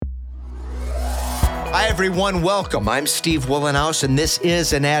Hi, everyone. Welcome. I'm Steve Willenhouse, and this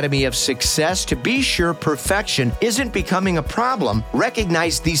is Anatomy of Success. To be sure perfection isn't becoming a problem,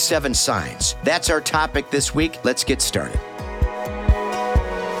 recognize these 7 signs. That's our topic this week. Let's get started.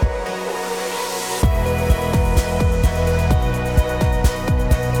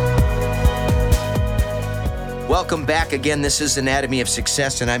 Welcome back again. This is Anatomy of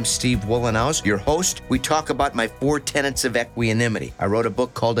Success, and I'm Steve Willenhouse, your host. We talk about my 4 tenets of equanimity. I wrote a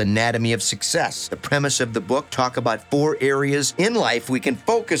book called Anatomy of Success. The premise of the book talk about 4 areas in life we can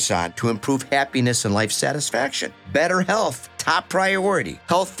focus on to improve happiness and life satisfaction. Better health, top priority.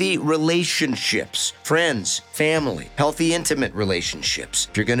 Healthy relationships, friends, family, healthy intimate relationships.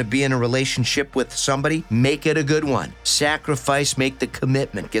 If you're going to be in a relationship with somebody, make it a good one. Sacrifice, make the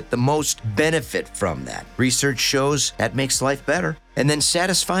commitment, get the most benefit from that. Research shows that makes life better. And then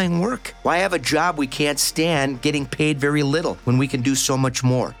satisfying work. Why have a job we can't stand getting paid very little when we can do so much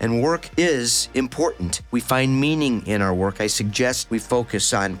more? And work is important. We find meaning in our work. I suggest we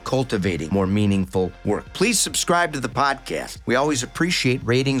focus on cultivating more meaningful work. Please subscribe to the podcast. We always appreciate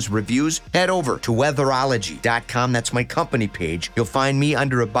ratings, reviews. Head over to weatherology.com. That's my company page. You'll find me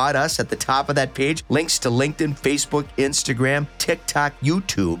under About Us at the top of that page. Links to LinkedIn, Facebook, Instagram, TikTok,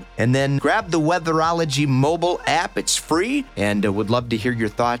 YouTube. And then grab the Weatherology mobile app. It's free, and would love to hear your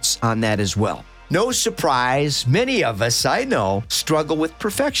thoughts on that as well. No surprise, many of us, I know, struggle with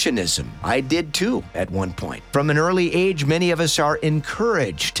perfectionism. I did too at one point. From an early age, many of us are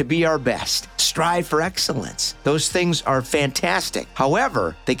encouraged to be our best, strive for excellence. Those things are fantastic.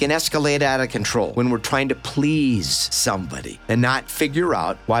 However, they can escalate out of control when we're trying to please somebody and not figure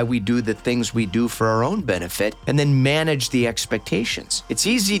out why we do the things we do for our own benefit and then manage the expectations. It's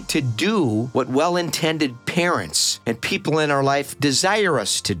easy to do what well-intended parents and people in our life desire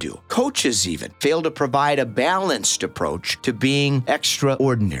us to do. Coaches even fail to provide a balanced approach to being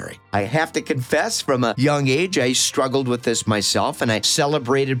extraordinary. I have to confess, from a young age, I struggled with this myself, and I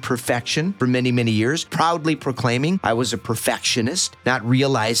celebrated perfection for many, many years, proudly proclaiming I was a perfectionist, not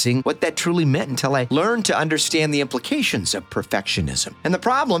realizing what that truly meant until I learned to understand the implications of perfectionism. And the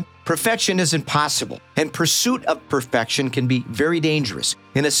problem, perfection isn't possible, and pursuit of perfection can be very dangerous.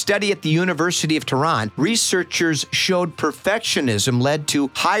 In a study at the University of Tehran, researchers showed perfectionism led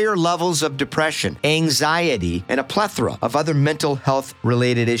to higher levels of depression, anxiety, and a plethora of other mental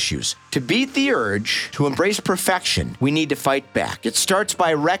health-related issues. To beat the urge to embrace perfection, we need to fight back. It starts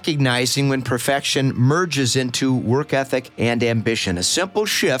by recognizing when perfection merges into work ethic and ambition. A simple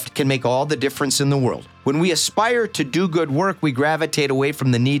shift can make all the difference in the world. When we aspire to do good work, we gravitate away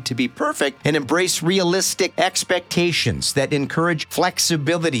from the need to be perfect and embrace realistic expectations that encourage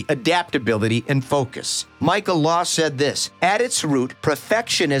flexibility, adaptability, and focus. Michael Law said this: at its root,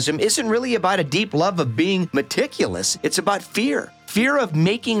 perfectionism isn't really about a deep love of being meticulous. It's about fear. Fear of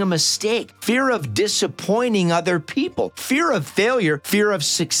making a mistake, fear of disappointing other people, fear of failure, fear of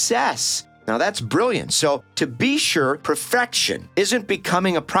success. Now that's brilliant. So to be sure perfection isn't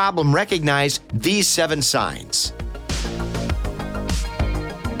becoming a problem, recognize these 7 signs.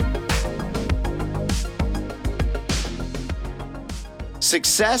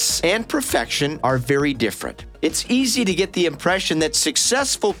 Success and perfection are very different. It's easy to get the impression that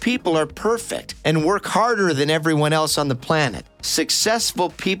successful people are perfect and work harder than everyone else on the planet. Successful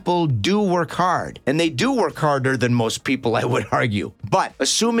people do work hard, and they do work harder than most people, I would argue. But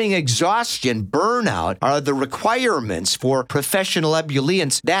assuming exhaustion, burnout are the requirements for professional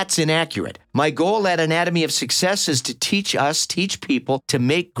ebullience, that's inaccurate. My goal at Anatomy of Success is to teach people to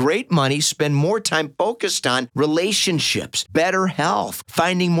make great money, spend more time focused on relationships, better health,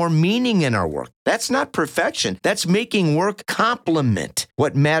 finding more meaning in our work. That's not perfection. That's making work complement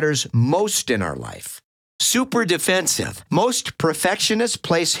what matters most in our life. Super defensive. Most perfectionists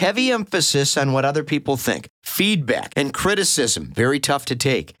place heavy emphasis on what other people think. Feedback and criticism, very tough to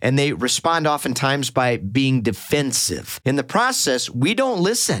take. And they respond oftentimes by being defensive. In the process, we don't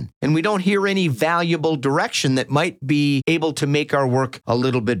listen and we don't hear any valuable direction that might be able to make our work a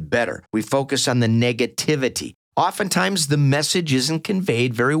little bit better. We focus on the negativity. Oftentimes, the message isn't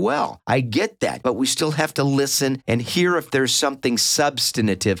conveyed very well. I get that, but we still have to listen and hear if there's something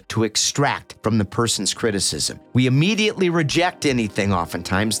substantive to extract from the person's criticism. We immediately reject anything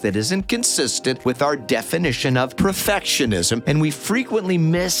oftentimes that isn't consistent with our definition of perfectionism, and we frequently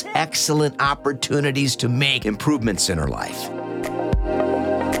miss excellent opportunities to make improvements in our life.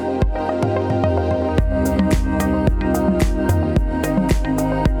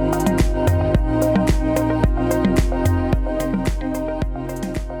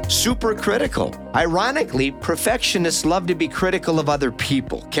 Super critical. Ironically, perfectionists love to be critical of other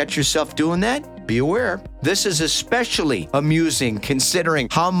people. Catch yourself doing that? be aware. This is especially amusing considering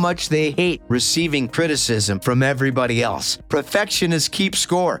how much they hate receiving criticism from everybody else. Perfectionists keep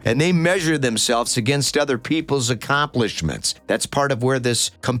score, and they measure themselves against other people's accomplishments. That's part of where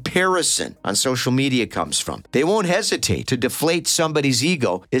this comparison on social media comes from. They won't hesitate to deflate somebody's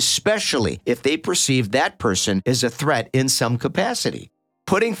ego, especially if they perceive that person is a threat in some capacity.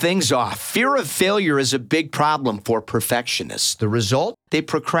 Putting things off. Fear of failure is a big problem for perfectionists. The result? They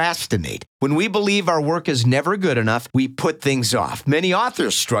procrastinate. When we believe our work is never good enough, we put things off. Many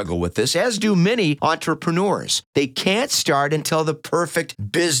authors struggle with this, as do many entrepreneurs. They can't start until the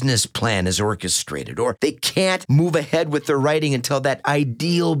perfect business plan is orchestrated, or they can't move ahead with their writing until that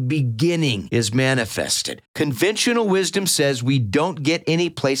ideal beginning is manifested. Conventional wisdom says we don't get any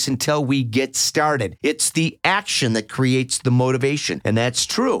place until we get started. It's the action that creates the motivation, and that's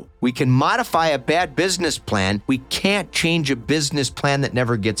true. We can modify a bad business plan. We can't change a business plan that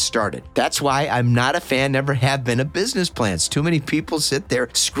never gets started. That's why I'm not a fan, never have been, of business plans. Too many people sit there,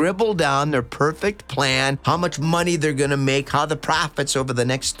 scribble down their perfect plan, how much money they're going to make, how the profits over the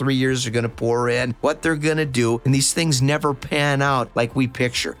next 3 years are going to pour in, what they're going to do, and these things never pan out like we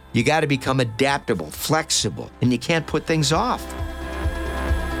picture. You got to become adaptable, flexible, and you can't put things off.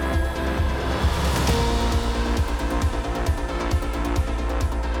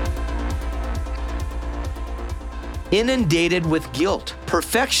 Inundated with guilt.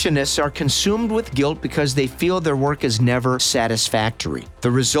 Perfectionists are consumed with guilt because they feel their work is never satisfactory.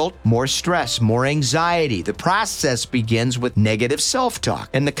 The result? More stress, more anxiety. The process begins with negative self-talk,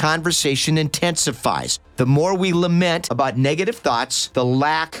 and the conversation intensifies. The more we lament about negative thoughts, the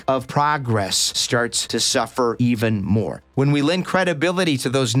lack of progress starts to suffer even more. When we lend credibility to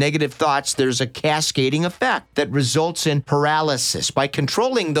those negative thoughts, there's a cascading effect that results in paralysis. By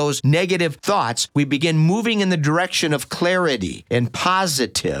controlling those negative thoughts, we begin moving in the direction of clarity and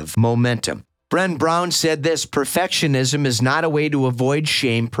positive momentum. Brené Brown said this: perfectionism is not a way to avoid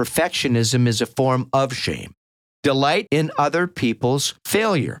shame. Perfectionism is a form of shame. Delight in other people's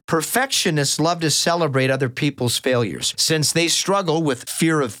failure. Perfectionists love to celebrate other people's failures. Since they struggle with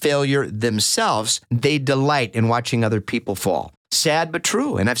fear of failure themselves, they delight in watching other people fall. Sad but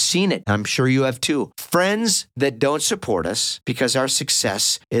true, and I've seen it. I'm sure you have too. Friends that don't support us because our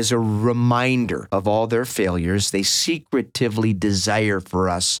success is a reminder of all their failures, they secretively desire for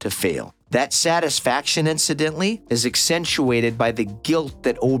us to fail. That satisfaction, incidentally, is accentuated by the guilt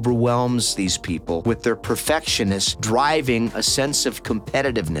that overwhelms these people, with their perfectionists driving a sense of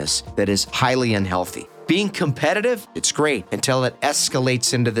competitiveness that is highly unhealthy. Being competitive, it's great until it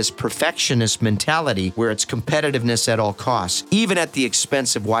escalates into this perfectionist mentality where it's competitiveness at all costs, even at the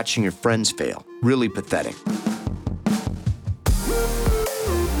expense of watching your friends fail. Really pathetic.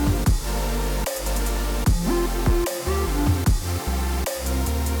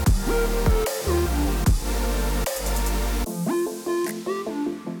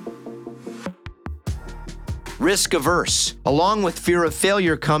 Risk averse. Along with fear of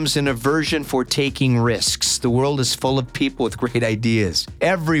failure comes an aversion for taking risks. The world is full of people with great ideas.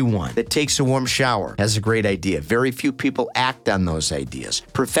 Everyone that takes a warm shower has a great idea. Very few people act on those ideas.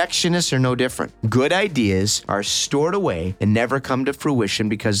 Perfectionists are no different. Good ideas are stored away and never come to fruition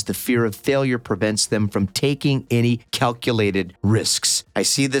because the fear of failure prevents them from taking any calculated risks. I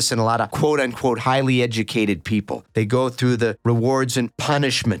see this in a lot of quote-unquote highly educated people. They go through the rewards and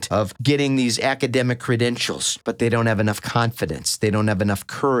punishment of getting these academic credentials, but they don't have enough confidence. They don't have enough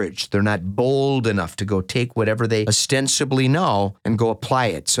courage. They're not bold enough to go take whatever they ostensibly know and go apply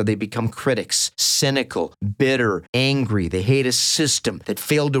it. So they become critics, cynical, bitter, angry. They hate a system that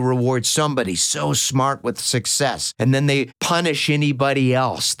failed to reward somebody so smart with success. And then they punish anybody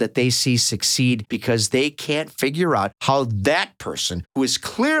else that they see succeed because they can't figure out how that person, who is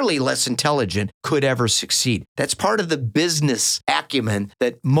clearly less intelligent, could ever succeed. That's part of the business acumen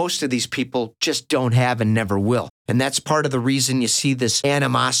that most of these people just don't have and never will. And that's part of the reason you see this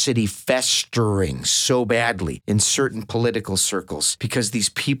animosity festering so badly in certain political circles, because these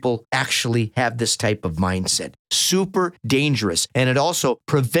people actually have this type of mindset. Super dangerous, and it also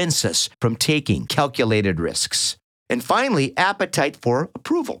prevents us from taking calculated risks. And finally, appetite for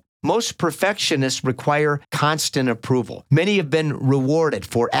approval. Most perfectionists require constant approval. Many have been rewarded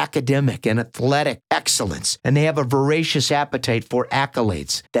for academic and athletic excellence, and they have a voracious appetite for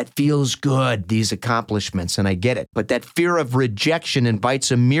accolades. That feels good, these accomplishments, and I get it. But that fear of rejection invites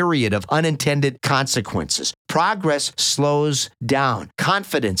a myriad of unintended consequences. Progress slows down.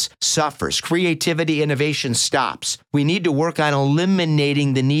 Confidence suffers. Creativity, innovation stops. We need to work on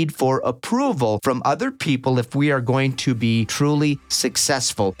eliminating the need for approval from other people if we are going to be truly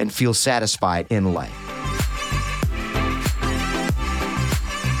successful and feel satisfied in life.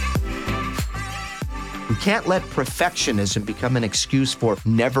 We can't let perfectionism become an excuse for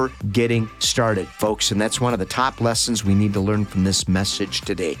never getting started, folks. And that's one of the top lessons we need to learn from this message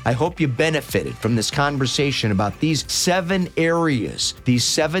today. I hope you benefited from this conversation about these 7 areas, these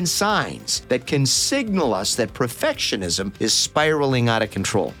 7 signs that can signal us that perfectionism is spiraling out of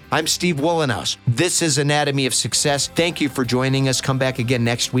control. I'm Steve Wohlenhaus. This is Anatomy of Success. Thank you for joining us. Come back again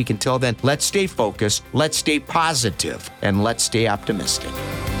next week. Until then, let's stay focused, let's stay positive, and let's stay optimistic.